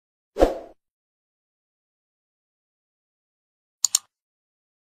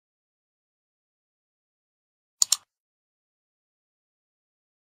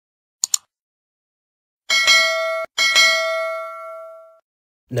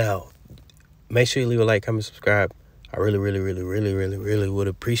Now, make sure you leave a like, comment, subscribe. I really would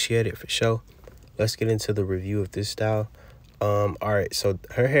appreciate it for sure. Let's get into the review of this style. All right, so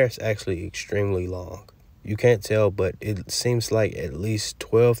her hair is actually extremely long. You can't tell, but it seems like at least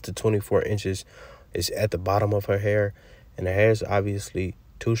 12 to 24 inches is at the bottom of her hair. And her hair is obviously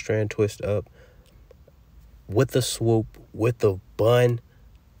two-strand twist up with the swoop, with the bun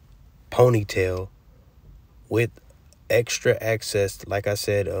ponytail, with extra access, like I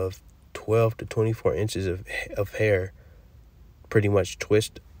said, of 12 to 24 inches of hair pretty much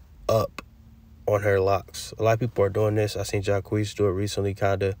twist up on her locks. A lot of people are doing this. I seen Jacquees do it recently,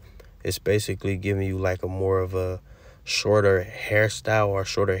 kind of. It's basically giving you like a more of a shorter hairstyle or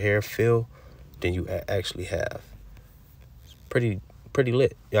shorter hair feel than you actually have. Pretty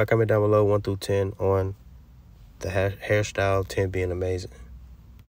lit. Y'all comment down below 1 through 10 on the hairstyle, 10 being amazing.